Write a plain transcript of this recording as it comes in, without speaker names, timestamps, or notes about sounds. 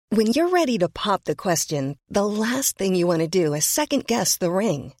When you're ready to pop the question, the last thing you want to do is second-guess the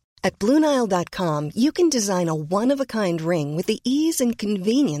ring. At BlueNile.com, you can design a one-of-a-kind ring with the ease and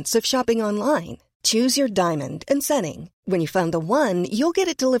convenience of shopping online. Choose your diamond and setting. When you find the one, you'll get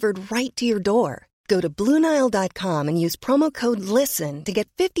it delivered right to your door. Go to BlueNile.com and use promo code LISTEN to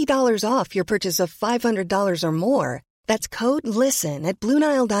get $50 off your purchase of $500 or more. That's code LISTEN at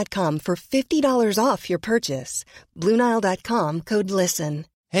BlueNile.com for $50 off your purchase. BlueNile.com, code LISTEN.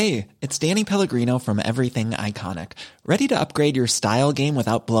 Hey, it's Danny Pellegrino from Everything Iconic. Ready to upgrade your style game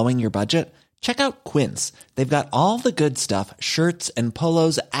without blowing your budget? Check out Quince. They've got all the good stuff, shirts and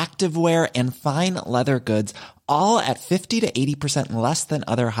polos, activewear, and fine leather goods, all at 50 to 80% less than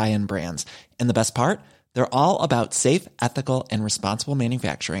other high-end brands. And the best part? They're all about safe, ethical, and responsible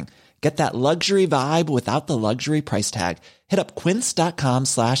manufacturing. Get that luxury vibe without the luxury price tag. Hit up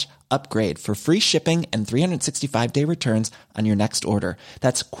quince.com/upgrade for free shipping and 365-day returns on your next order.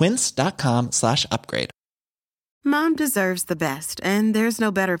 That's quince.com/upgrade. Mom deserves the best, and there's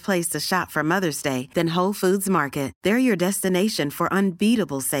no better place to shop for Mother's Day than Whole Foods Market. They're your destination for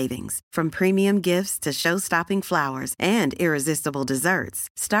unbeatable savings, from premium gifts to show-stopping flowers and irresistible desserts.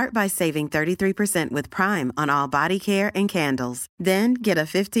 Start by saving 33% with Prime on all body care and candles. Then get a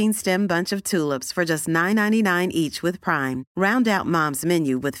 15-stem bunch of tulips for just $9.99 each with Prime. Round out Mom's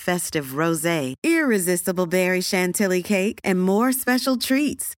menu with festive rosé, irresistible berry chantilly cake, and more special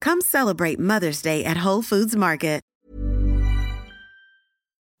treats. Come celebrate Mother's Day at Whole Foods Market.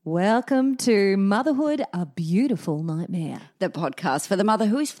 Welcome to Motherhood, A Beautiful Nightmare. The podcast for the mother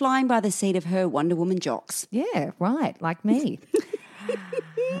who is flying by the seat of her Wonder Woman jocks. Yeah, right, like me.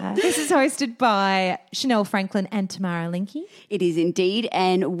 This is hosted by Chanel Franklin and Tamara Linky. It is indeed,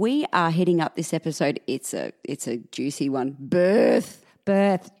 and we are heading up this episode. It's a juicy one. Birth.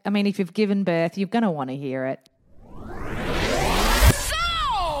 I mean, if you've given birth, you're going to want to hear it.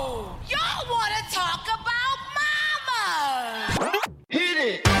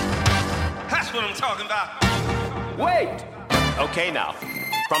 That's what I'm talking about. Wait! Okay, now,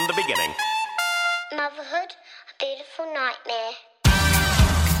 from the beginning. Motherhood, a beautiful nightmare.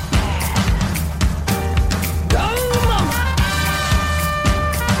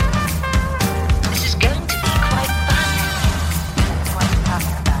 This is going to be quite fun. What are you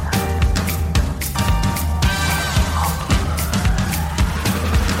talking about?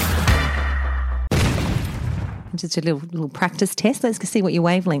 Just a little practice test. Let's see what your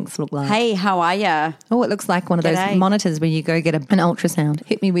wavelengths look like. Hey, how are ya? Oh, it looks like one of those monitors where you go get an ultrasound.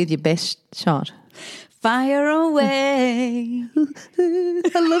 Hit me with your best shot. Fire away.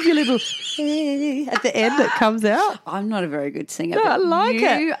 I love your little at the end that comes out. I'm not a very good singer. No, but I like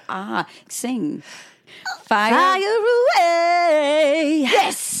it. You are. Sing. Fire away.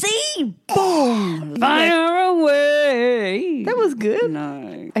 Yes, see? Boom. Fire away. That was good.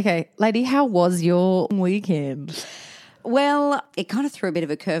 No. Okay, lady, how was your weekend? Well, it kind of threw a bit of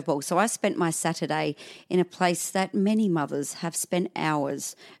a curveball. So I spent my Saturday in a place that many mothers have spent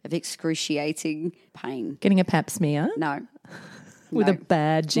hours of excruciating pain. Getting a pap smear? No. With a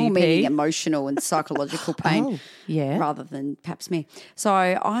bad GP? More meaning emotional and psychological pain rather than pap smear. So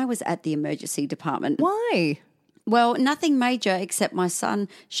I was at the emergency department. Why? Well, nothing major except my son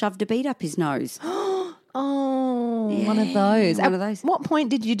shoved a bead up his nose. Oh, yeah, one of those. One of those. At what point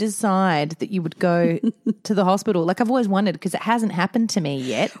did you decide that you would go to the hospital? Like, I've always wondered because it hasn't happened to me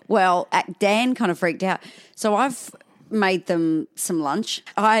yet. Well, Dan kind of freaked out. So I've made them some lunch.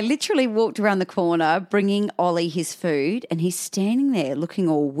 I literally walked around the corner bringing Ollie his food and he's standing there looking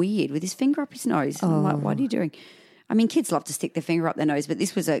all weird with his finger up his nose. And I'm like, what are you doing? I mean, kids love to stick their finger up their nose, but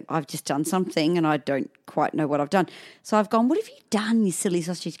this was I've just done something and I don't quite know what I've done. So I've gone, what have you done, you silly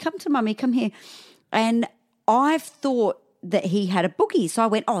sausage? Come to mummy, come here. And I thought that he had a boogie. So I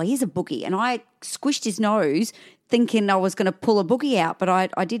went, oh, here's a boogie. And I squished his nose thinking I was going to pull a boogie out, but I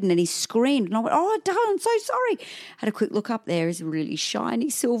didn't. And he screamed. And I went, oh, darling, I'm so sorry. Had a quick look up. There is a really shiny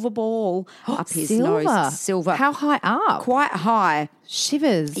silver ball up his nose. Silver. How high up? Quite high.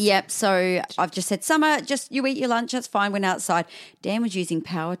 Shivers. Yep. So I've just said, Summer, just you eat your lunch. That's fine. Went outside. Dan was using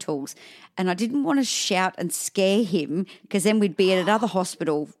power tools. And I didn't want to shout and scare him because then we'd be at another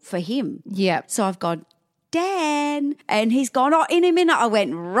hospital for him. Yeah. So I've gone, Dan. And he's gone, oh, in a minute. I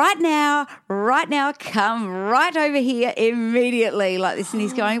went, right now, come right over here immediately like this. And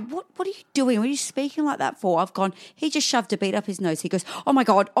he's going, what are you doing? What are you speaking like that for? I've gone, he just shoved a bead up his nose. He goes, oh my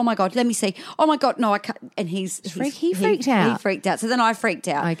God, let me see. Oh my God, no, I can't. And he freaked out. He freaked out. So then I freaked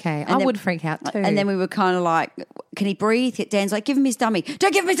out. Okay, I would freak out too. And then we were kind of like, can he breathe? Dan's like, give him his dummy.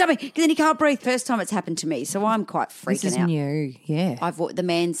 Don't give him his dummy because then he can't breathe. First time it's happened to me. So I'm quite freaking This is out. new, yeah. The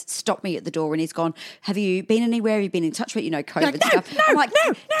man's stopped me at the door and he's gone, have you been anywhere? Have you been in touch with, COVID stuff? I'm like,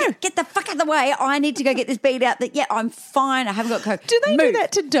 no, get the fuck out of the way. I need to go get this bead out. I'm fine. I haven't got COVID. Do they Move. do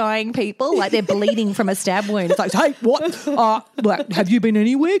that to dying people? Like they're bleeding from a stab wound. It's like, hey, what? Have you been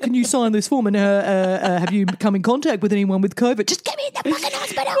anywhere? Can you sign this form? And have you come in contact with anyone with COVID? Just get me in the fucking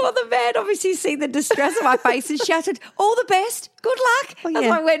hospital. Well, the man obviously seen the distress on my face and shouted, all the best, good luck.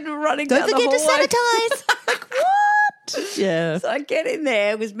 As I went running down the hallway. Don't forget to sanitize. Like, what? Yeah. So I get in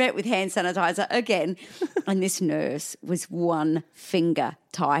there, was met with hand sanitizer again, and this nurse was one finger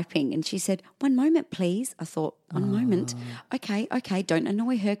typing, and she said, one moment, please. I thought, one moment. Okay, don't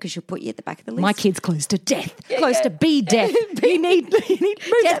annoy her because she'll put you at the back of the list. My kid's close to death, to bead death. You need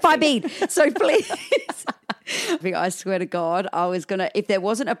move death by bead. So please. I swear to God, I was going to, if there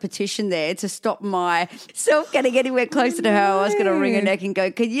wasn't a petition there to stop myself getting anywhere closer to her, I was going to wring her neck and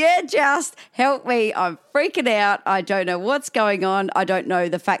go, can you just help me? I'm freaking out. I don't know what's going on. I don't know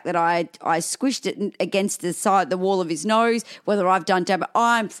the fact that I squished it against the wall of his nose, whether I've done damage.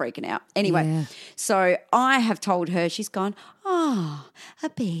 I'm freaking out. Anyway, so I have told her, she's gone, a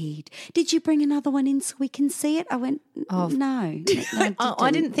bead. Did you bring another one in so we can see it? I went, no.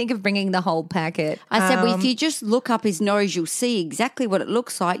 I didn't think of bringing the whole packet. I said, well, if you just look up his nose, you'll see exactly what it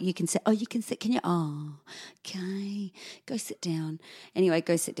looks like. You can say, you can sit. Can you? Okay. Go sit down. Anyway,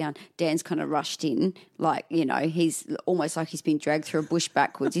 go sit down. Dan's kind of rushed in, like, he's almost like he's been dragged through a bush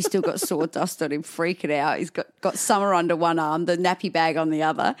backwards. He's still got sawdust on him, freaking out. He's got Summer under one arm, the nappy bag on the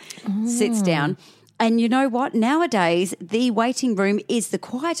other, sits down. And you know what? Nowadays, the waiting room is the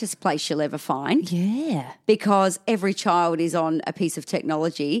quietest place you'll ever find. Yeah. Because every child is on a piece of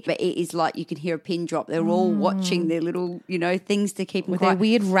technology, but it is like you can hear a pin drop. They're all watching their little, things to keep them With quiet. their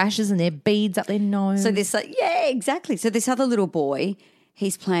weird rashes and their beads up their nose. So this, exactly. So this other little boy,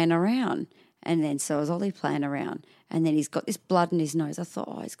 he's playing around. And then so is Ollie playing around. And then he's got this blood in his nose. I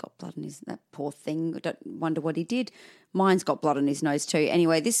thought, he's got blood in that poor thing. I don't wonder what he did. Mine's got blood in his nose too.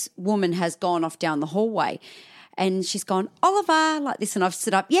 Anyway, this woman has gone off down the hallway and she's gone, Oliver, like this. And I've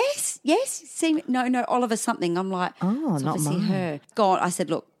stood up, yes, see me. No, Oliver something. I'm like, it's not obviously mine. her. Gone. I said,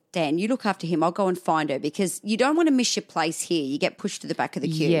 look, Dan, you look after him. I'll go and find her because you don't want to miss your place here. You get pushed to the back of the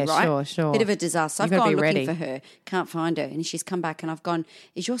queue, Yeah, right? sure. Bit of a disaster. I've You've gotta gone be looking ready. for her. Can't find her. And she's come back and I've gone,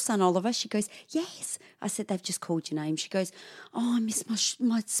 is your son Oliver? She goes, yes. I said, they've just called your name. She goes, I missed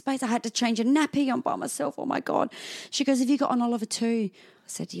my space. I had to change a nappy. I'm by myself. Oh, my God. She goes, have you got an Oliver too? I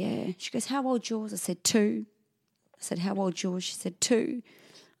said, yeah. She goes, how old's yours? I said, 2. I said, how old's yours? She said, 2.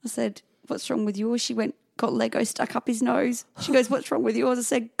 I said, what's wrong with yours? She went, got Lego stuck up his nose. She goes, what's wrong with yours? I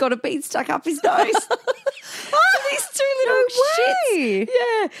said, got a bead stuck up his nose. These two little shits.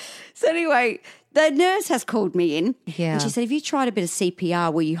 Yeah. So anyway, the nurse has called me in and she said, have you tried a bit of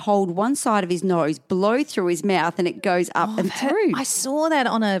CPR where you hold one side of his nose, blow through his mouth and it goes up and through? I saw that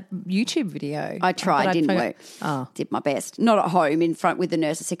on a YouTube video. I tried, didn't forget- work. Did my best. Not at home in front with the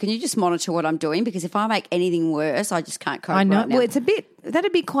nurse. I said, can you just monitor what I'm doing? Because if I make anything worse, I just can't cope I know. right now. Well,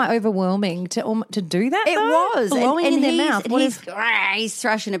 that'd be quite overwhelming to do that. It though? was. blowing and in their he's- mouth. and What he's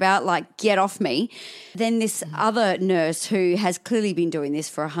thrashing about like, get off me. Then this other nurse who has clearly been doing this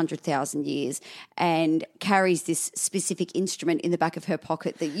for 100,000 years and carries this specific instrument in the back of her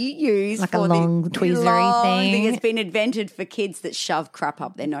pocket that you use Like a for long the tweezery long thing. It's been invented for kids that shove crap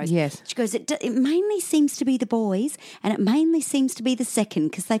up their nose. Yes. She goes, it mainly seems to be the boys and it mainly seems to be the second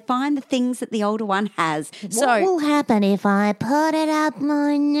because they find the things that the older one has. What will happen if I put it up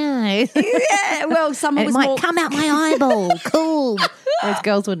my nose? Yeah, well, someone it was might more... come out my eyeball. Cool. Those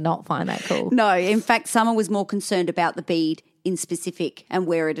girls would not find that cool. No, in fact, Summer was more concerned about the bead in specific and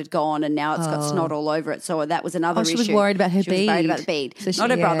where it had gone and now it's got snot all over it. So that was another issue. She was worried about her She bead. was worried about the bead. So Not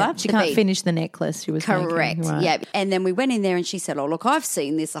her brother, She the can't bead. finish the necklace, she was Correct. thinking. Right. Yeah. And then we went in there and she said, oh, look, I've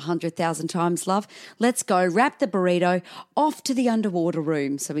seen this 100,000 times, love. Let's go wrap the burrito off to the underwater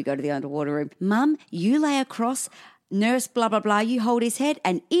room. So we go to the underwater room. Mum, you lay across. Nurse, blah, blah, blah, you hold his head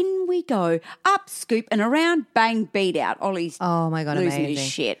and in we go. Up, scoop, and around, bang, bead out. Ollie's Oh, my God, losing his amazing.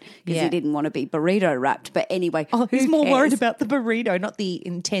 shit because Yeah. he didn't want to be burrito wrapped. But anyway, He's who more worried cares? about the burrito, not the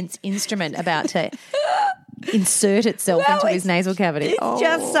intense instrument about to insert itself Well, into his it's- nasal cavity. It's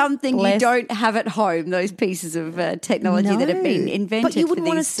just something you bless. don't have at home, those pieces of technology that have been invented But you wouldn't for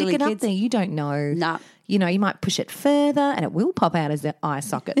want to these stick silly it up kids. there. You don't know. Nah. You know, you might push it further and it will pop out as the eye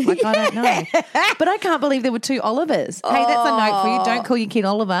socket. Like, I don't know. But I can't believe there were 2 Olivers. Hey, that's a note for you. Don't call your kid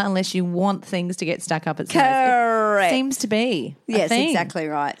Oliver unless you want things to get stuck up its nose. Correct. It seems to be a Yes, thing. exactly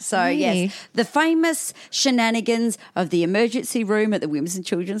right. So, Hey. yes, the famous shenanigans of the emergency room at the Women's and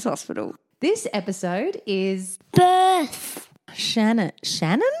Children's Hospital. This episode is Birth. Shannon.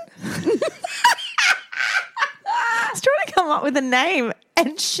 Shannon? I was trying to come up with a name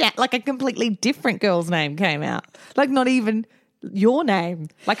and like a completely different girl's name came out. Like not even your name.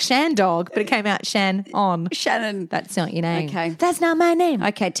 Like Shan Dog, but it came out Shan on. Shannon. That's not your name. Okay. That's not my name.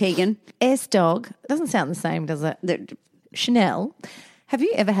 Okay, Tegan. S Dog. Doesn't sound the same, does it? Chanel. Have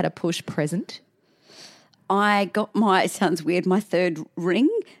you ever had a push present? I got it sounds weird, my third ring.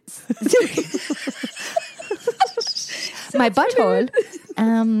 My butthole.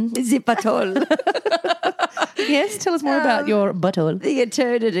 Zip butthole. Yes, tell us more about your butthole. The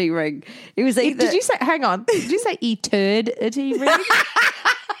eternity ring. It was either... Did you say, hang on, did you say eternity ring?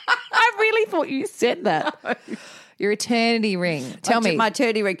 I really thought you said that. No. Your eternity ring. Tell me. My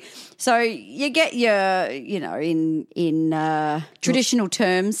eternity ring. So you get your, in traditional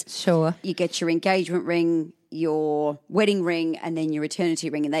terms. Sure. You get your engagement ring, your wedding ring, and then your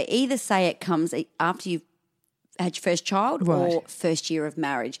eternity ring. And they either say it comes after you've had your first child or first year of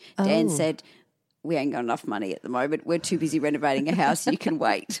marriage. Dan said, we ain't got enough money at the moment. We're too busy renovating a house. You can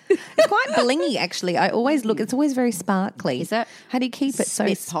wait. It's quite blingy, actually. I always look. It's always very sparkly. Is that? How do you keep it so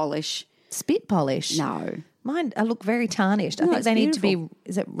spit polish? Spit polish? No. Mine, I look very tarnished. I think they need to be,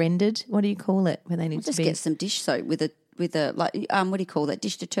 is it rendered? What do you call it? Where they need to just be? Get some dish soap with a like what do you call that?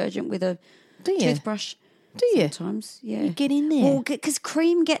 Dish detergent with a toothbrush. Do you? Sometimes, yeah. You get in there. Well, because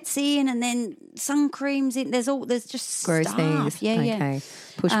cream gets in and then sun cream's in. There's just gross stuff. things. Yeah, okay. yeah.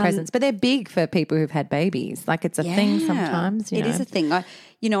 Push presents. But they're big for people who've had babies. Like it's a thing sometimes. It is a thing. I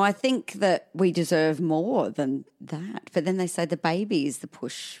think that we deserve more than that. But then they say the baby is the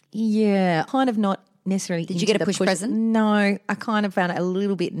push. Yeah. Kind of not necessarily. Did you get a push present? No. I kind of found it a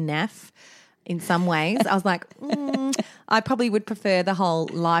little bit naff. In some ways, I was like, I probably would prefer the whole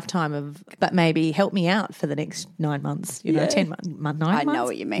lifetime of, but maybe help me out for the next 9 months, 10 months, 9 months. I know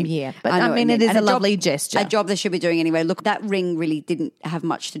what you mean. Yeah, but I mean, it is a lovely gesture. A job they should be doing anyway. Look, that ring really didn't have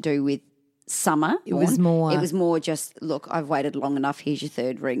much to do with summer. It was more just, look, I've waited long enough. Here's your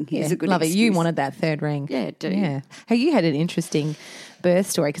third ring. Here's a good love excuse. it. You wanted that third ring. Yeah, I do. Yeah. Hey, you had an interesting birth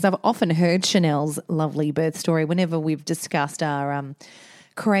story because I've often heard Chanel's lovely birth story whenever we've discussed our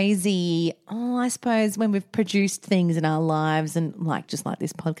crazy, I suppose, when we've produced things in our lives and just like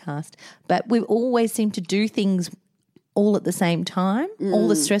this podcast, but we've always seemed to do things all at the same time. All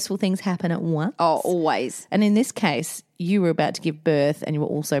the stressful things happen at once. Oh, always. And in this case, you were about to give birth and you were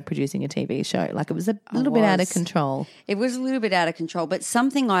also producing a TV show. Like it was a little bit out of control. It was a little bit out of control, but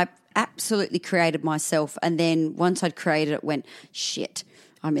something I absolutely created myself. And then once I'd created it, went, shit,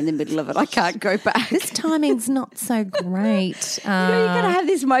 I'm in the middle of it. I can't go back. This timing's not so great. You got to have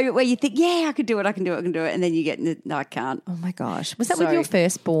this moment where you think, yeah, I can do it. And then you get, no, I can't. Oh my gosh. Was that with your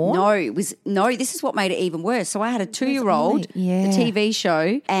firstborn? No, this is what made it even worse. So I had a 2-year-old, the TV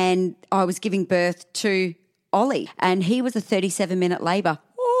show, and I was giving birth to Ollie, and he was a 37-minute labour.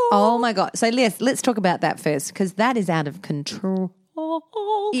 Oh my God. So let's talk about that first because that is out of control.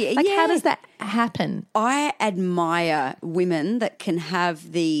 How does that happen? I admire women that can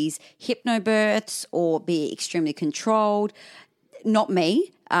have these hypnobirths or be extremely controlled. Not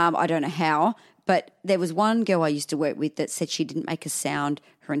me. I don't know how. But there was one girl I used to work with that said she didn't make a sound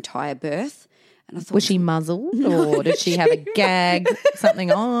her entire birth. And I thought, was she muzzled or did she have a gag, something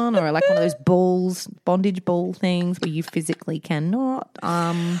on, or like one of those balls, bondage ball things where you physically cannot?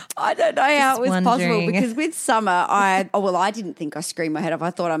 I don't know how it was possible because with Summer, I didn't think I screamed my head off.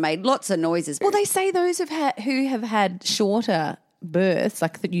 I thought I made lots of noises. Well, they say those who have had shorter births,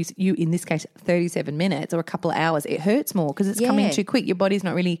 like that you in this case 37 minutes or a couple of hours, it hurts more because it's coming too quick. Your body's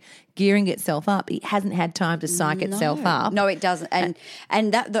not really gearing itself up. It hasn't had time to psych itself up. No, it doesn't.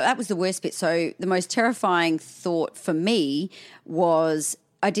 And that was the worst bit. So the most terrifying thought for me was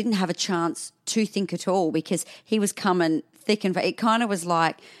I didn't have a chance to think at all because he was coming thick and it kind of was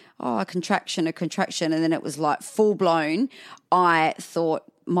like, a contraction, and then it was like full blown. I thought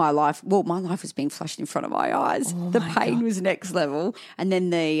my life was being flashed in front of my eyes. The pain was next level. And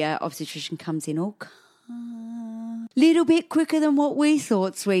then the obstetrician comes in all calm. Little bit quicker than what we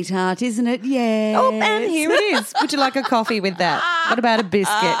thought, sweetheart, isn't it? Yeah. Oh, and here it is. Would you like a coffee with that? What about a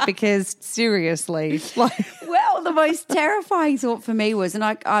biscuit? Because seriously, well, the most terrifying thought for me was,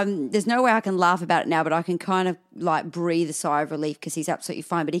 and there's no way I can laugh about it now, but I can kind of like breathe a sigh of relief because he's absolutely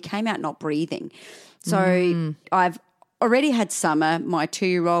fine. But he came out not breathing. So I've already had Summer, my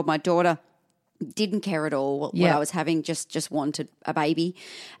 2-year-old, my daughter. Didn't care at all what I was having, just wanted a baby.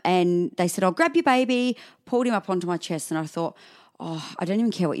 And they said, I'll grab your baby, pulled him up onto my chest, and I thought, I don't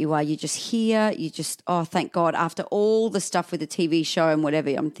even care what you are. You're just here. You just, thank God. After all the stuff with the TV show and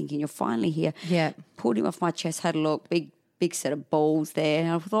whatever, I'm thinking, you're finally here. Yeah. Pulled him off my chest, had a look, big set of balls there.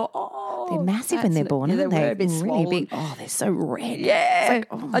 And I thought, They're massive when they're born, Yeah, aren't they they? were a bit really swollen. big. Oh, they're so red. Yeah.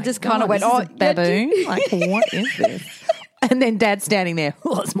 So, I just kind of went, this is a yeah, baboon. Like, what is this? And then Dad's standing there.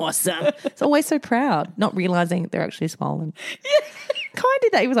 Oh, it's my son. It's always so proud, not realising they're actually swollen. Yeah. Kai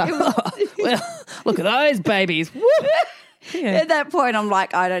did that. He was like, well, look at those babies. Woo. Yeah. At that point, I'm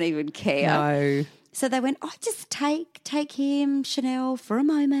like, I don't even care. No. So they went, just take him, Chanel, for a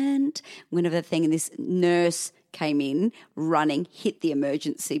moment. Whenever the thing, and this nurse came in running, hit the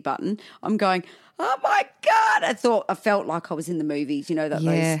emergency button. I'm going, oh my God. I felt like I was in the movies, you know, that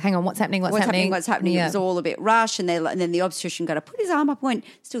Yeah. those. Hang on. What's happening? What's happening? What's happening? Yeah. It was all a bit rush, and then the obstetrician got to put his arm up. Went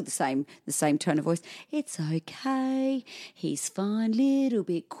still the same tone of voice. It's okay. He's fine. Little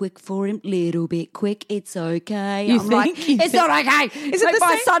bit quick for him. Little bit quick. It's okay. You I'm like, think? You it's not okay. Is it Make the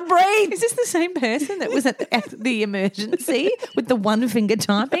my same- son breathe. Is this the same person that was at the emergency with the one finger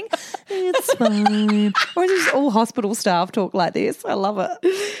typing? It's fine. Or is this all hospital staff talk like this? I love it.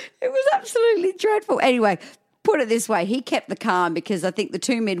 It was absolutely dreadful. Anyway, put it this way, he kept the calm because I think the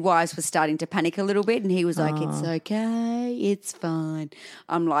two midwives were starting to panic a little bit, and he was like, it's okay, it's fine.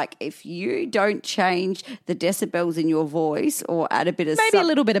 I'm like, if you don't change the decibels in your voice or add a bit of Maybe a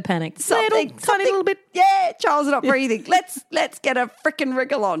little bit of panic. something, Tiny little bit. Yeah, Charles not breathing. Let's get a freaking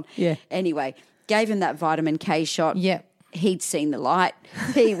wriggle on. Yeah. Anyway, gave him that vitamin K shot. Yeah. He'd seen the light.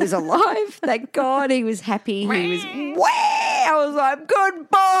 He was alive. Thank God. He was happy. He was, I was like,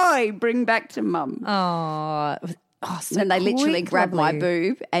 goodbye. Bring back to mum. Oh, so And they literally quick, grabbed my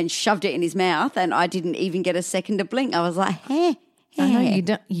lovely. boob and shoved it in his mouth, and I didn't even get a second to blink. I was like, I know you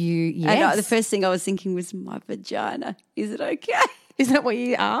don't. Yes. And the first thing I was thinking was, my vagina. Is it okay? Is that what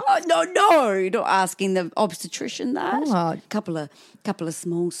you are? Oh, no, not asking the obstetrician that. Oh. Couple of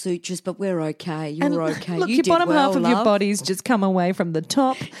small sutures, but we're okay. You're okay. Look, you your did bottom well, half of your love. body's just come away from the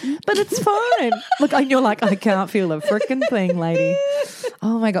top, but it's fine. Look, and you're like, I can't feel a frickin' thing, lady.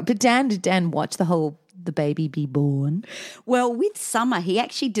 Oh my God! But did Dan watch the baby be born? Well, with Summer, he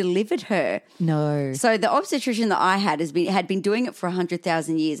actually delivered her. No. So the obstetrician that I had had been doing it for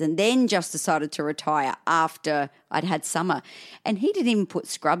 100,000 years, and then just decided to retire after I'd had Summer. And he didn't even put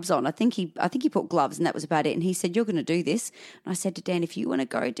scrubs on. I think he put gloves, and that was about it. And he said, "You're going to do this." And I said to Dan, "If you want to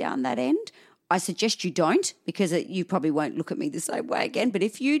go down that end, I suggest you don't, because you probably won't look at me the same way again. But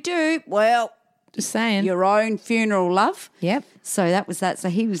if you do, well, Just saying. your own funeral, love." Yep. So that was that. So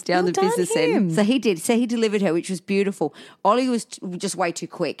he was down Well the done business him. end. So he did. So he delivered her, which was beautiful. Ollie was just way too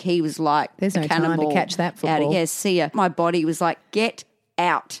quick. He was like, There's a no time to cannonball catch that out. football. Yeah, see ya. My body was like, get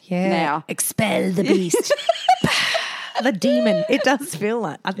out now. Expel the beast. The demon. It does feel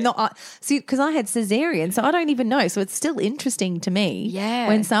like see, because I had cesarean, so I don't even know. So it's still interesting to me. Yeah.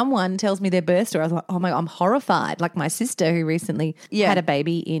 When someone tells me their birth story, I was like, oh my God, I'm horrified. Like my sister who recently had a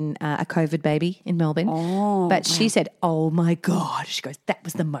baby in a COVID baby in Melbourne. Oh, but she said, oh my God. She goes, that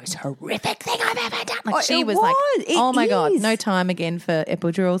was the most horrific thing I've ever done. Like she it was like, was. It oh my God, is. no time again for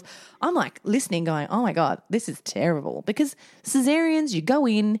epidurals. I'm like listening going, oh my God, this is terrible, because cesareans, you go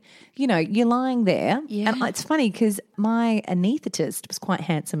in, you're lying there. Yeah. And it's funny because my anaesthetist was quite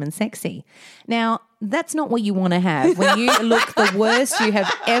handsome and sexy. Now, that's not what you want to have when you look the worst you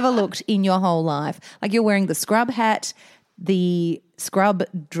have ever looked in your whole life. Like you're wearing the scrub hat, the scrub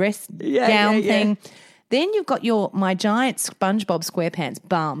dress gown thing. Then you've got my giant SpongeBob SquarePants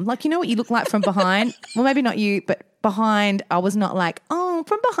bum. Like, you know what you look like from behind? Well, maybe not you, but behind, I was not like, oh,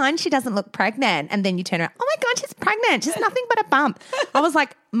 from behind she doesn't look pregnant. And then you turn around, oh my God, she's pregnant. She's nothing but a bump. I was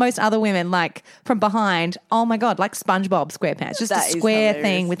like most other women, like from behind, oh my God, like SpongeBob SquarePants. Just That a is square hilarious.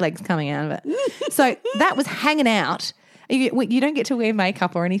 thing with legs coming out of it. So that was hanging out. You don't get to wear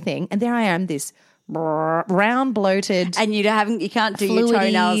makeup or anything. And there I am, this round, bloated, And you can't do your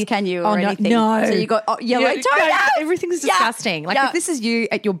fluidy. toenails, can you, or Oh, no, anything? no. So you got yellow Yeah, toenails. everything's Yeah. disgusting. Like Yeah. if this is you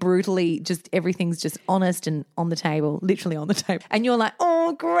at your brutally, just everything's just honest and on the table, literally on the table. And you're like,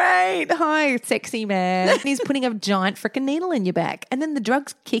 oh, great. Hi, sexy man. And he's putting a giant freaking needle in your back. And then the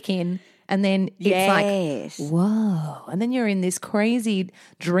drugs kick in. And then it's Yes. like, whoa. And then you're in this crazy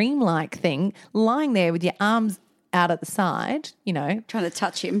dreamlike thing, lying there with your arms out at the side, Trying to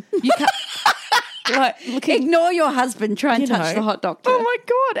touch him. You can't, like, looking. Ignore your husband. Try and touch the hot doctor. Oh my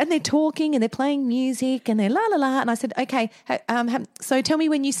God. And they're talking and they're playing music and they're la la la. And I said, okay, so tell me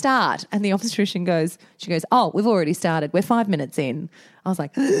when you start. And the obstetrician she goes, oh, we've already started. We're 5 minutes in. I was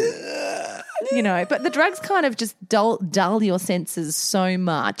like, but the drugs kind of just dull your senses so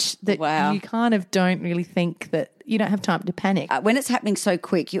much that Wow. you kind of don't really think that you don't have time to panic. When it's happening so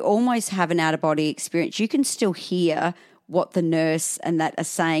quick, you almost have an out-of-body experience. You can still hear what the nurse and that are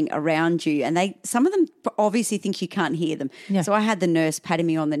saying around you. And some of them obviously think you can't hear them. Yeah. So I had the nurse patting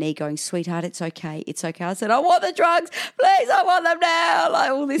me on the knee going, sweetheart, it's okay. It's okay. I said, I want the drugs. Please, I want them now. Like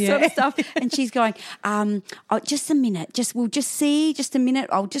all this sort of stuff. And she's going, just a minute. We'll just see, just a minute.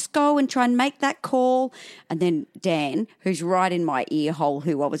 I'll just go and try and make that call. And then Dan, who's right in my ear hole,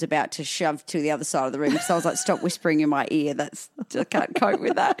 who I was about to shove to the other side of the room. So I was like, stop whispering in my ear. I can't cope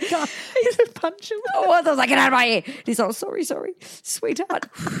with that. He's a punch him. I was like, get out of my ear. He's like, sorry, sweetheart.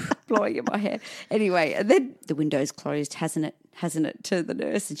 Blowing in my hair. Anyway, and then the window's closed, hasn't it, to the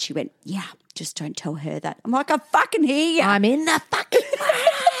nurse? And she went, yeah, just don't tell her that. I'm like, I fucking hear you. I'm in the fucking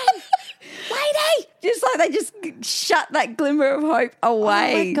lady. Just like they just shut that glimmer of hope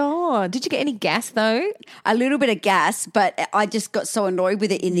away. Oh, my God. Did you get any gas, though? A little bit of gas, but I just got so annoyed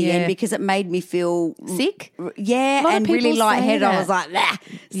with it in the end because it made me feel sick. Yeah, and really lightheaded. I was like, nah.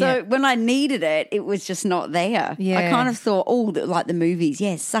 So Yeah. when I needed it, it was just not there. Yeah. I kind of thought, like the movies,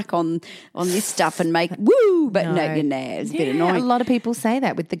 suck on this stuff and make woo, but no, it's a bit annoying. A lot of people say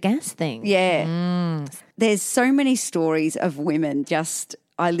that with the gas thing. Yeah. There's so many stories of women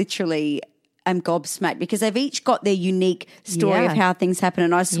I literally am gobsmacked because they've each got their unique story of how things happen.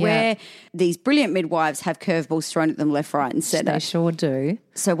 And I swear these brilliant midwives have curveballs thrown at them left, right and centre. They sure do.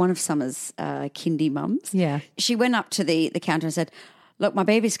 So one of Summer's kindy mums, she went up to the counter and said, look, my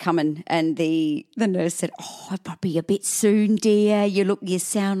baby's coming. And the nurse said, probably a bit soon, dear. You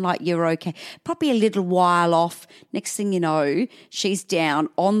sound like you're okay. Probably a little while off. Next thing you know, she's down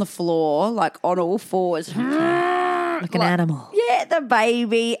on the floor, like on all fours. Like an animal. Yeah, the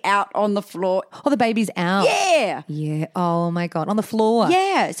baby out on the floor. Oh, the baby's out. Yeah. Yeah. Oh, my God. On the floor.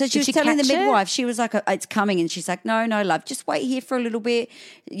 Yeah. So she was telling the catch it? midwife, she was like, it's coming. And she's like, no, love, just wait here for a little bit.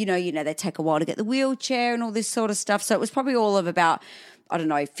 You know, they take a while to get the wheelchair and all this sort of stuff. So it was probably all of about,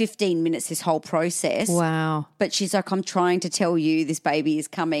 15 minutes, this whole process. Wow. But she's like, I'm trying to tell you this baby is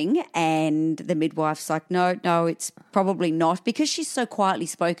coming. And the midwife's like, no, it's probably not. Because she's so quietly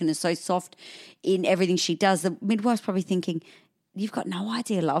spoken and so soft in everything she does, the midwife's probably thinking, you've got no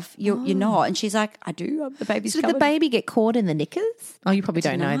idea, love. You're not. And she's like, I do. The baby's coming. Did the baby get caught in the knickers? Oh, you probably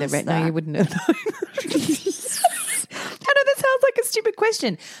don't know that. No, you wouldn't have known. I know that sounds like a stupid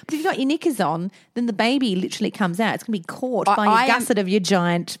question. But if you've got your knickers on, then the baby literally comes out. It's going to be caught by your gusset of your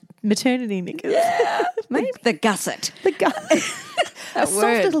giant maternity knickers. Yeah. Maybe. The gusset. The gusset. A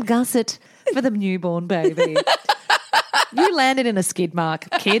soft little gusset for the newborn baby. You landed in a skid mark,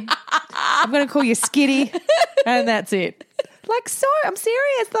 kid. I'm going to call you Skiddy, and that's it. I'm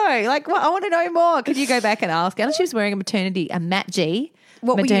serious though. I want to know more. Could you go back and ask? And she was wearing a Matt G.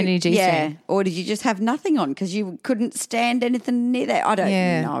 Maternity G-string. Yeah. Or did you just have nothing on because you couldn't stand anything near there? I don't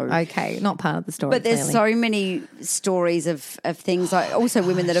know. Okay, not part of the story. But there's so many stories of things. Like also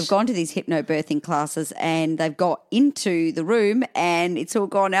women that have gone to these hypnobirthing classes and they've got into the room and it's all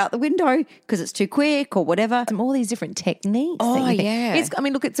gone out the window because it's too quick or whatever. All these different techniques. Oh, yeah.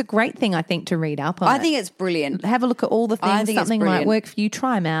 It's a great thing, I think, to read up on. I think it's brilliant. Have a look at all the things. Something might work for you.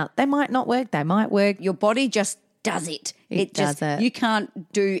 Try them out. They might not work. They might work. Your body just does it. It does it. You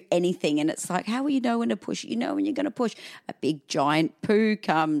can't do anything. And it's like, how will you know when to push? You know when you're going to push. A big giant poo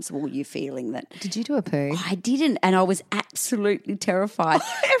comes. Well, you're feeling that. Did you do a poo? I didn't. And I was absolutely terrified.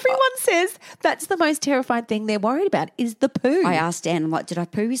 Everyone says that's the most terrifying thing they're worried about is the poo. I asked Dan, I'm like, did I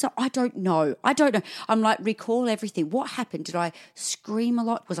poo? He's like, I don't know. I'm like, recall everything. What happened? Did I scream a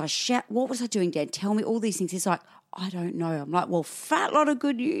lot? Was I shout? What was I doing, Dan? Tell me all these things. He's like, I don't know. I'm like, well, fat lot of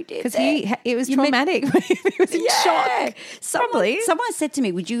good you did. Because it was traumatic. He was in shock. Someone said to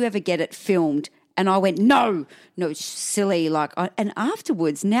me, would you ever get it filmed? And I went, no, it's silly. And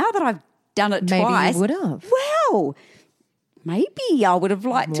afterwards, now that I've done it twice. Maybe you would have. Well, maybe I would have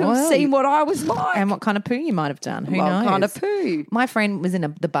liked to have seen what I was like. And what kind of poo you might have done. Who knows? What kind of poo? My friend was in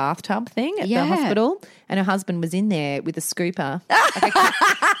the bathtub thing at the hospital and her husband was in there with a scooper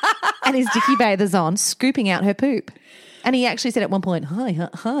and his dicky bathers on, scooping out her poop. And he actually said at one point, hi,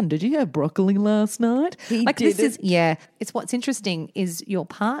 hon, did you have broccoli last night? He did. It's what's interesting is your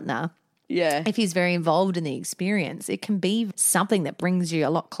partner. Yeah. If he's very involved in the experience, it can be something that brings you a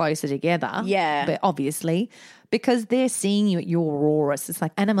lot closer together. Yeah. But obviously, because they're seeing you at your rawest, it's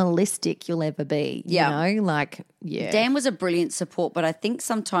like animalistic you'll ever be. Yeah. You know, Dan was a brilliant support, but I think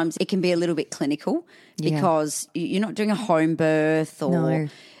sometimes it can be a little bit clinical because you're not doing a home birth or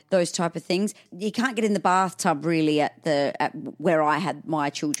those type of things. You can't get in the bathtub really at where I had my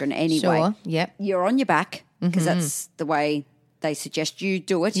children anyway. Sure, yep. You're on your back because that's the way they suggest you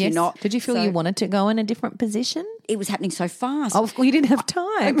do it. Yes. You're not. Did you feel you wanted to go in a different position? it was happening so fast. Oh, well, you didn't have I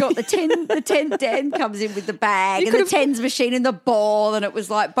time. got the 10 Dan comes in with the bag and the tens machine and the ball, and it was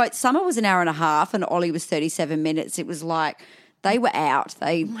like both Summer was an hour and a half and Ollie was 37 minutes. It was like they were out.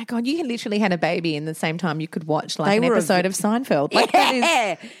 Oh my God, you literally had a baby in the same time you could watch like They an were episode of Seinfeld. Like that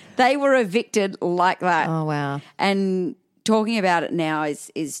is, they were evicted like that. oh wow. And talking about it now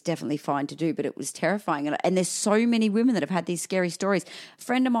is definitely fine to do, but it was terrifying. And there's so many women that have had these scary stories. A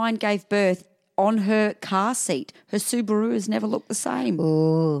friend of mine gave birth on her car seat. Her Subaru has never looked the same.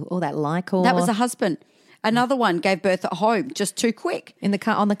 Oh, all that Lycor. That was the husband. Another one gave birth at home, just too quick. in the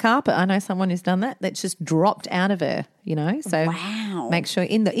car on the carpet. I know someone who's done that. That's just dropped out of her, you know. So Wow. make sure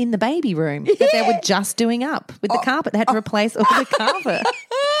in the baby room that they were just doing up with the carpet. They had to replace all the carpet.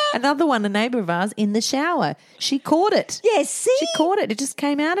 Another one, a neighbour of ours, in the shower. She caught it. Yes, see? She caught it. It just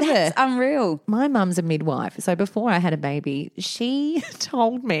came out of her. That's unreal. My mum's a midwife. So before I had a baby, she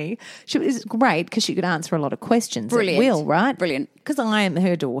told me, she was great because she could answer a lot of questions Brilliant. at will, right? Brilliant. Because I am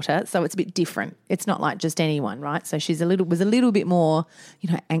her daughter, so it's a bit different. It's not like just anyone, right? So she's was a little bit more,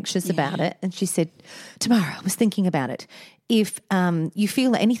 anxious about it. And she said, Tamara, I was thinking about it. If you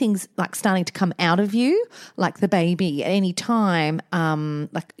feel that anything's like starting to come out of you, like the baby at any time,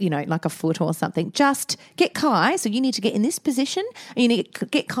 like a foot or something, just get Kai. So you need to get in this position and you need to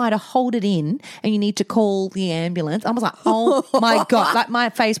get Kai to hold it in and you need to call the ambulance. I was like, oh my God, like my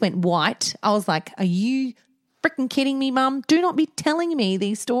face went white. I was like, are you freaking kidding me, Mum? Do not be telling me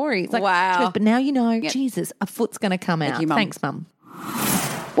these stories. Like, Wow. she goes, but now you know, Jesus, a foot's going to come out. you, Mum. Thanks, Mum.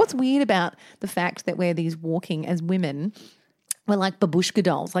 What's weird about the fact that we're these walking as women, we're like babushka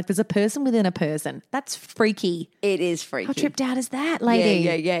dolls. Like there's a person within a person. That's freaky. It is freaky. How tripped out is that, lady?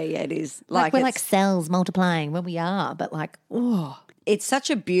 Yeah, it is. Like we're like it's- cells multiplying when we are, but like, oh. it's such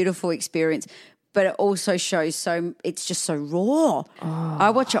a beautiful experience, but it also shows it's just so raw. I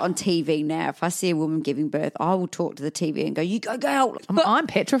watch it on TV now. If I see a woman giving birth, I will talk to the TV and go, you go, girl. I'm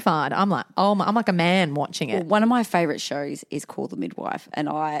petrified. I'm like, I'm like a man watching it. One of my favourite shows is called The Midwife, and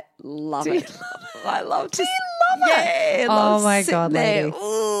I love it. I love it. Yeah. Oh my God, lady.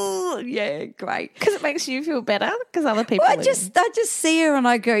 Ooh, yeah, great. Because it makes you feel better because other people I just see her and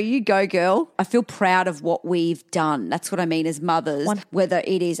I go, you go, girl. I feel proud of what we've done. That's what I mean as mothers, whether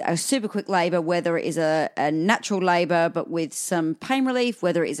it is a super quick labour, whether it is a natural labour but with some pain relief,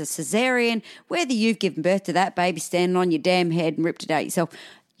 whether it is a cesarean, whether you've given birth to that baby standing on your damn head and ripped it out yourself.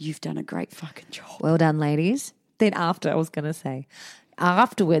 You've done a great fucking job. Well done, ladies. Then afterwards,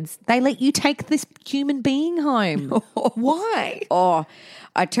 they let you take this human being home. Why? Oh,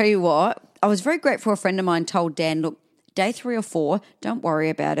 I tell you what, I was very grateful. A friend of mine told Dan, look, day 3 or 4, don't worry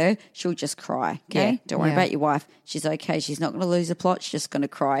about her. She'll just cry, okay? Yeah, Don't worry yeah. about your wife. She's okay. She's not going to lose a plot. She's just going to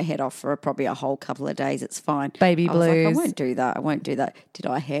cry her head off for probably a whole couple of days. It's fine. Baby I was like, I blues. won't do that. I won't do that. Did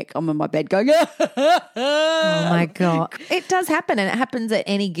I heck? I'm in my bed going, Oh my God. It does happen, and it happens at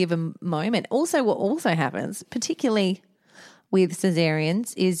any given moment. Also, what also happens, particularly with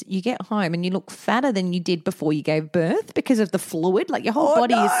cesareans, is you get home and you look fatter than you did before you gave birth because of the fluid. Like your whole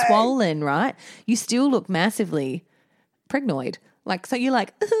body is swollen, right? You still look massively pregnoid. Like, so you're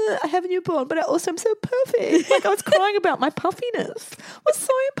like, I have a newborn, but I also am so puffy. Like I was crying about my puffiness. I was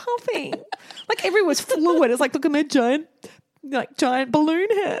so puffy. Like everyone's fluid. It's like, look at my giant balloon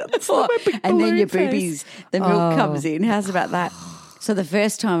head. It's like my big and then balloon your face. boobies, the milk comes in. How's about that? So the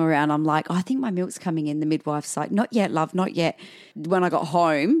first time around, I'm like, I think my milk's coming in. The midwife's like, not yet, love, not yet. When I got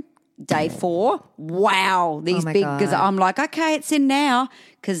home, day 4, wow, these my big, God. because I'm like, okay, it's in now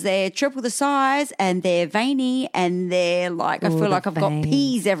because they're triple the size and they're veiny and they're like, I Ooh, feel the like I've got veins.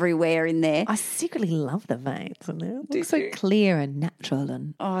 peas everywhere in there. I secretly love the veins, and it looks so clear and natural.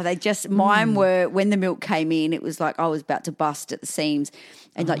 And Oh, they just, mine were, when the milk came in, it was like I was about to bust at the seams.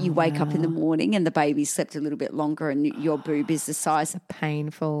 And like you wake up in the morning and the baby slept a little bit longer and your boob is the size.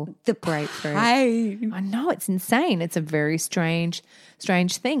 painful, The grapefruit. pain. I know, it's insane. It's a very strange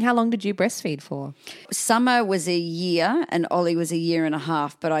thing. How long did you breastfeed for? Summer was a year and Ollie was a year and a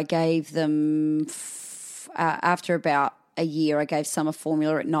half, but I gave them, after about a year, I gave Summer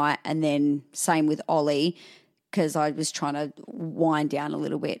formula at night and then same with Ollie because I was trying to wind down a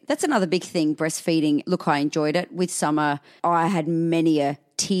little bit. That's another big thing, breastfeeding. Look, I enjoyed it. With Summer, I had many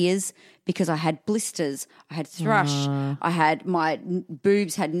tears because I had blisters, I had thrush, I had my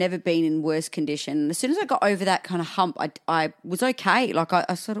boobs had never been in worse condition. And as soon as I got over that kind of hump, I was okay. Like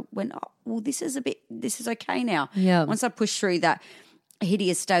I sort of went, oh, well, this is okay now. Yeah. Once I pushed through that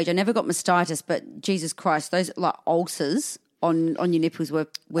hideous stage, I never got mastitis, but Jesus Christ, those like ulcers on your nipples were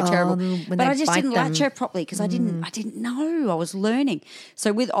terrible. when But they I just bite didn't latch them. her properly because I didn't know. I was learning.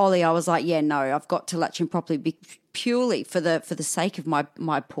 So with Ollie, I was like, yeah, no, I've got to latch him properly purely for the sake of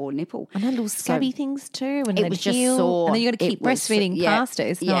my poor nipple. And those little scabby things too. And It they'd was just heal. sore. And then you got to keep It was- breastfeeding past it.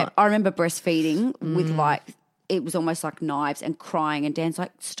 It's yeah. not. I remember breastfeeding with like, it was almost like knives and crying. And Dan's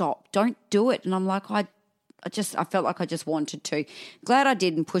like, stop, don't do it. And I'm like, I felt like I just wanted to. Glad I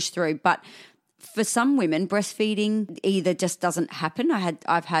did and pushed through. But for some women, breastfeeding either just doesn't happen.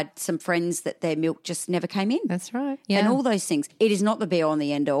 I've had some friends that their milk just never came in. That's right. Yeah. And all those things. It is not the be all and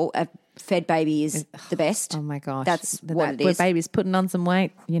the end all. A fed baby is the best. Oh my gosh. That's what it Where is. baby's putting on some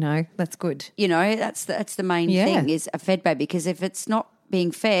weight, that's good. You know, that's the main Yeah. thing is a fed baby, because if it's not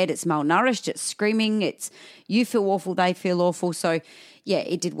being fed, it's malnourished, it's screaming, it's you feel awful, they feel awful. So yeah,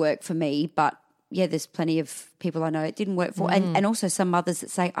 it did work for me, but yeah, there's plenty of people I know it didn't work for. And also some mothers that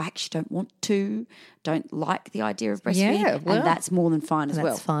say, I actually don't like the idea of breastfeeding. Yeah, well, and that's more than fine as well.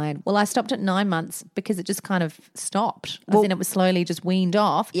 That's fine. Well, I stopped at 9 months because it just kind of stopped. As in it was slowly just weaned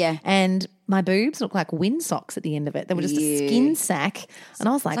off. Yeah. And my boobs looked like wind socks at the end of it. They were just a skin sack. And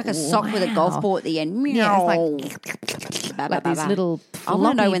I was like, It's like a sock with a golf ball at the end. Yeah, it's like these little I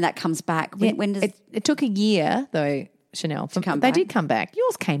want to know floppy- when that comes back. When does it took a year though, Chanel. come they back? did come back.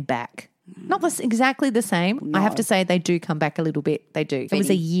 Yours came back. Not exactly the same. I have to say they do come back a little bit. They do. It was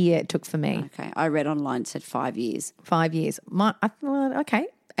a year it took for me. Okay, I read online it said 5 years. 5 years. Okay.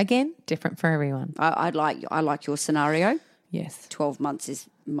 Again, different for everyone. I like your scenario. Yes. 12 months is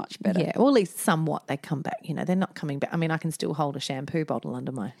much better. Yeah, or at least somewhat they come back. They're not coming back. I mean, I can still hold a shampoo bottle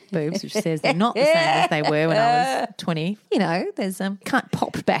under my boobs, which says they're not the same as they were when I was 20. There's can't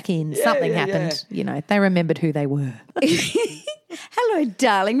pop back in. Something happened. They remembered who they were. Hello,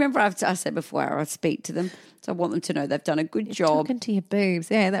 darling. Remember I said before I speak to them, so I want them to know they've done a good job. Talking to your boobs.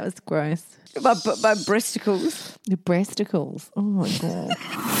 Yeah, that was gross. My breasticles. Your breasticles. Oh my God.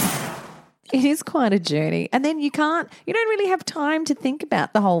 It is quite a journey. And then you don't really have time to think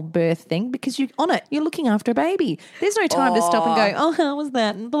about the whole birth thing because you're on it. You're looking after a baby. There's no time to stop and go, oh, how was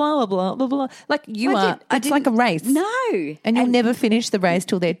that? And blah, blah, blah, blah. Like it's like a race. No. And you'll never finish the race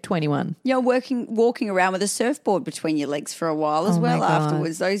till they're 21. You're walking around with a surfboard between your legs for a while as Oh, my well God.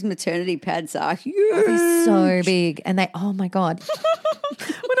 afterwards. Those maternity pads are huge. They're so big. And oh my God.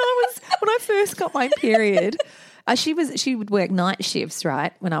 when I first got my period, she would work night shifts,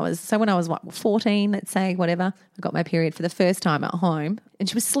 right? When I was 14, let's say, whatever, I got my period for the first time at home, and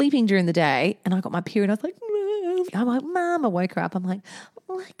she was sleeping during the day, and I got my period. I was like, Mom, I woke her up. I'm like,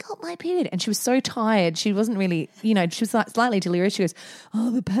 oh, I got my period, and she was so tired. She wasn't really, she was like slightly delirious. She goes,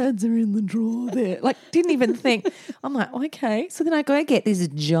 oh, the pads are in the drawer there. Like, didn't even think. I'm like, okay. So then I go get this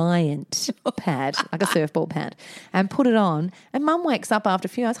giant pad, like a surfboard pad, and put it on. And Mum wakes up after a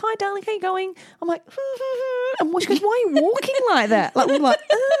few hours. Hi, darling, how you going? I'm like, and she goes, why are you walking like that? Like, I'm like,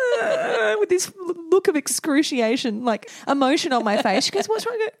 with this look of excruciation, like emotion on my face. She goes, what's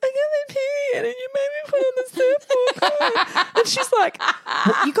wrong? I go, I got my period and you made me put on the surfboard. And she's like,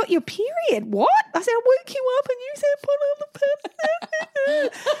 what, you got your period? What? I said, I woke you up and you said put on the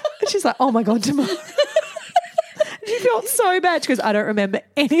pad. And she's like, oh my God, tomorrow. She felt so bad. She goes, I don't remember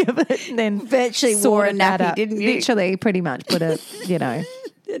any of it. And then Virtually wore a nappy, up. didn't you? Literally, pretty much put a,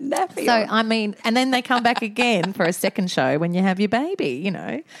 nappy So, on. I mean, and then they come back again for a second show when you have your baby,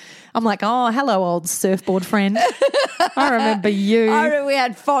 I'm like, oh, hello, old surfboard friend. I remember you. We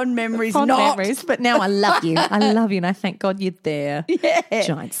had fond memories. Fond not. memories, but now I love you. I love you, and I thank God you're there. Yeah.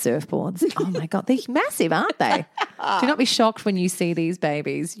 Giant surfboards. Oh, my God. They're massive, aren't they? Do not be shocked when you see these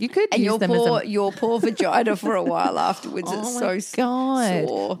babies. You could And use them as your poor vagina for a while afterwards. Oh It's my so God.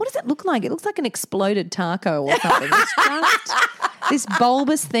 sore. What does it look like? It looks like an exploded taco or something. It's just this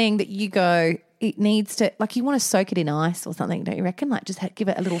bulbous thing that you go, it needs to, like you want to soak it in ice or something, don't you reckon? Like just give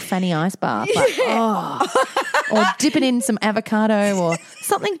it a little fanny ice bath. Like, or dip it in some avocado or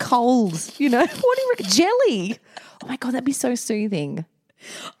something cold, What do you reckon? Jelly. Oh my God, that'd be so soothing.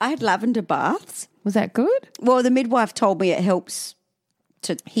 I had lavender baths. Was that good? Well, the midwife told me it helps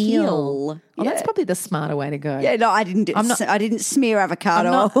to heal. Oh, that's probably the smarter way to go. Yeah, no, I didn't. I didn't smear avocado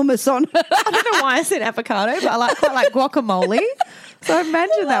or hummus on. I don't know why I said avocado, but I quite like guacamole. So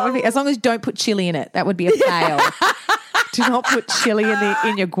imagine that would be, as long as you don't put chili in it, that would be a fail. Do not put chili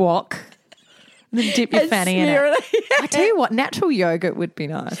in your guac. And then dip your fanny in it. I tell you what, natural yogurt would be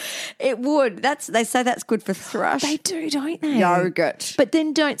nice. It would. They say that's good for thrush. They do, don't they? Yogurt. But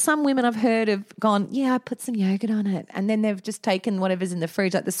then some women I've heard have gone, yeah, I put some yogurt on it. And then they've just taken whatever's in the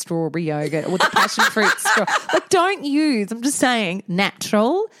fridge, like the strawberry yogurt or the passion fruit straw. Like don't use, I'm just saying,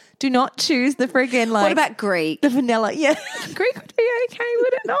 natural. Do not choose the friggin' What about Greek? the vanilla. Yeah, Greek would be okay,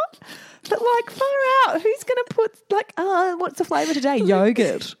 would it not? But like far out, who's going to put like, what's the flavour today?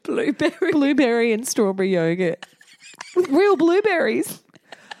 Yogurt. Blueberry and strawberry yogurt. With real blueberries.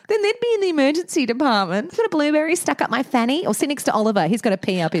 Then they'd be in the emergency department. I've got a blueberry stuck up my fanny. Or sit next to Oliver. He's got a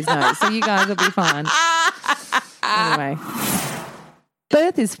pee up his nose. So you guys will be fine. Anyway.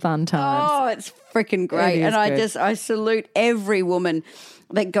 Birth is fun times. Oh, it's freaking great. It is And good. I salute every woman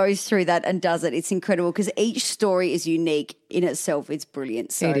that goes through that and does it. It's incredible because each story is unique in itself. It's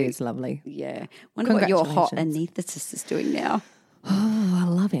brilliant. So It is lovely. Yeah. Wonder what your hot Congratulations. anaesthetist is doing now. Oh, I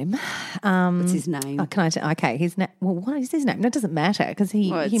love him. What's his name? Oh, can I okay, his name. Well, what is his name? No, it doesn't matter because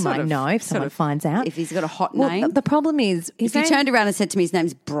he it's might sort of- know if sort someone of- finds out. If he's got a hot Well, name. the problem is, If you turned around and said to me his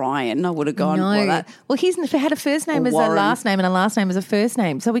name's Brian, I would have gone, no. well, that. Well, he's had a first name Or as Warren. a last name and a last name as a first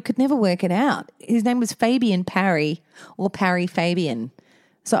name, so we could never work it out. His name was Fabian Parry or Parry Fabian.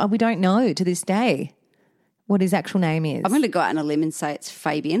 So we don't know to this day what his actual name is. I'm going to go out on a limb and say it's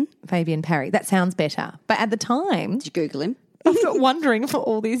Fabian. Fabian Parry. That sounds better. But at the time, Did you Google him? after wondering for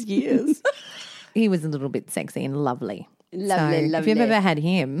all these years, he was a little bit sexy and lovely. Lovely, so lovely. If you've ever had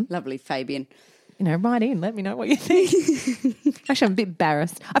him, Lovely Fabian. write in. Let me know what you think. Actually, I'm a bit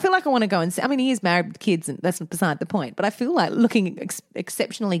embarrassed. I feel like I want to go and see. I mean, he is married with kids, and that's beside the point. But I feel like looking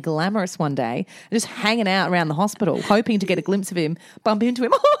exceptionally glamorous one day, just hanging out around the hospital, hoping to get a glimpse of him, bump into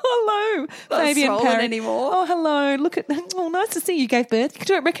him. Oh, hello, Fabian swollen Parry. anymore. Oh, hello. Look at. Oh, nice to see you. Gave birth. You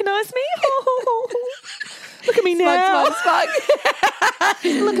don't recognise me. Oh, look at me now.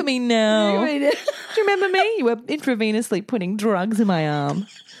 Look at me now. Do you remember me? You were intravenously putting drugs in my arm.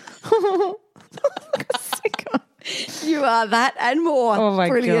 You are that and more. Oh, my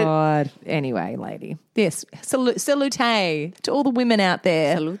Brilliant. God. Anyway, lady. Yes, salute to all the women out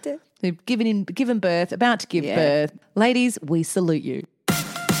there Salute. who've given birth, about to give Yeah. birth. Ladies, we salute you.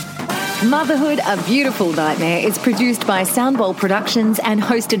 Motherhood, A Beautiful Nightmare is produced by Soundbowl Productions and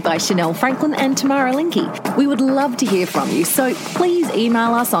hosted by Chanel Franklin and Tamara Linky. We would love to hear from you, so please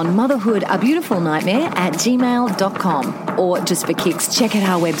email us on motherhoodabeautifulnightmare@gmail.com, or just for kicks, check out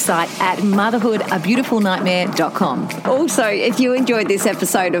our website at motherhoodabeautifulnightmare.com. Also, if you enjoyed this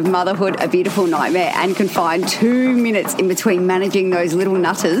episode of Motherhood, A Beautiful Nightmare and can find 2 minutes in between managing those little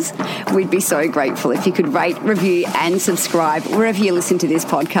nutters, we'd be so grateful if you could rate, review and subscribe wherever you listen to this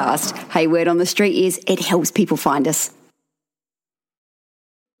podcast. Hey, word on the street is it helps people find us.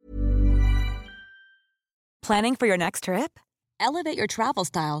 Planning for your next trip? Elevate your travel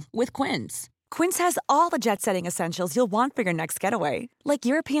style with Quince. Quince has all the jet-setting essentials you'll want for your next getaway, like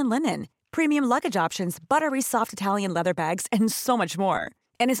European linen, premium luggage options, buttery soft Italian leather bags, and so much more.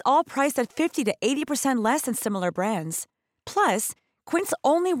 And is all priced at 50 to 80% less than similar brands. Plus, Quince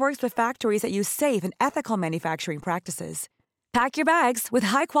only works with factories that use safe and ethical manufacturing practices. Pack your bags with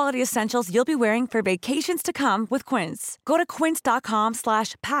high-quality essentials you'll be wearing for vacations to come with Quince. Go to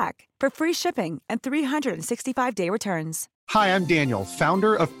quince.com/pack for free shipping and 365-day returns. Hi, I'm Daniel,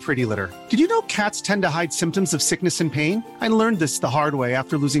 founder of Pretty Litter. Did you know cats tend to hide symptoms of sickness and pain? I learned this the hard way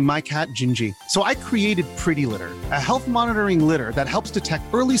after losing my cat, Gingy. So I created Pretty Litter, a health monitoring litter that helps detect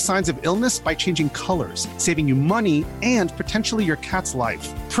early signs of illness by changing colors, saving you money and potentially your cat's life.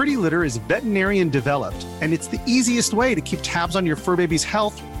 Pretty Litter is veterinarian developed, and it's the easiest way to keep tabs on your fur baby's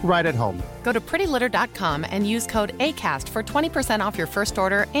health right at home. Go to prettylitter.com and use code ACAST for 20% off your first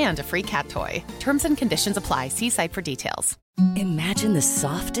order and a free cat toy. Terms and conditions apply. See site for details. Imagine the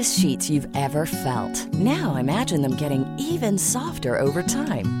softest sheets you've ever felt. Now imagine them getting even softer over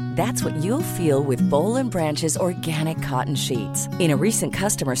time. That's what you'll feel with Boll & Branch's organic cotton sheets. In a recent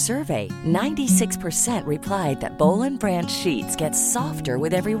customer survey, 96% replied that Boll & Branch sheets get softer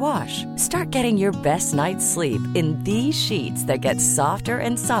with every wash. Start getting your best night's sleep in these sheets that get softer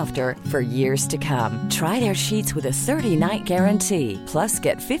and softer for years to come. Try their sheets with a 30-night guarantee. Plus,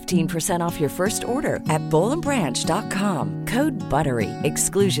 get 15% off your first order at bollandbranch.com. Code BUTTERY.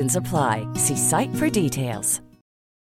 Exclusions apply. See site for details.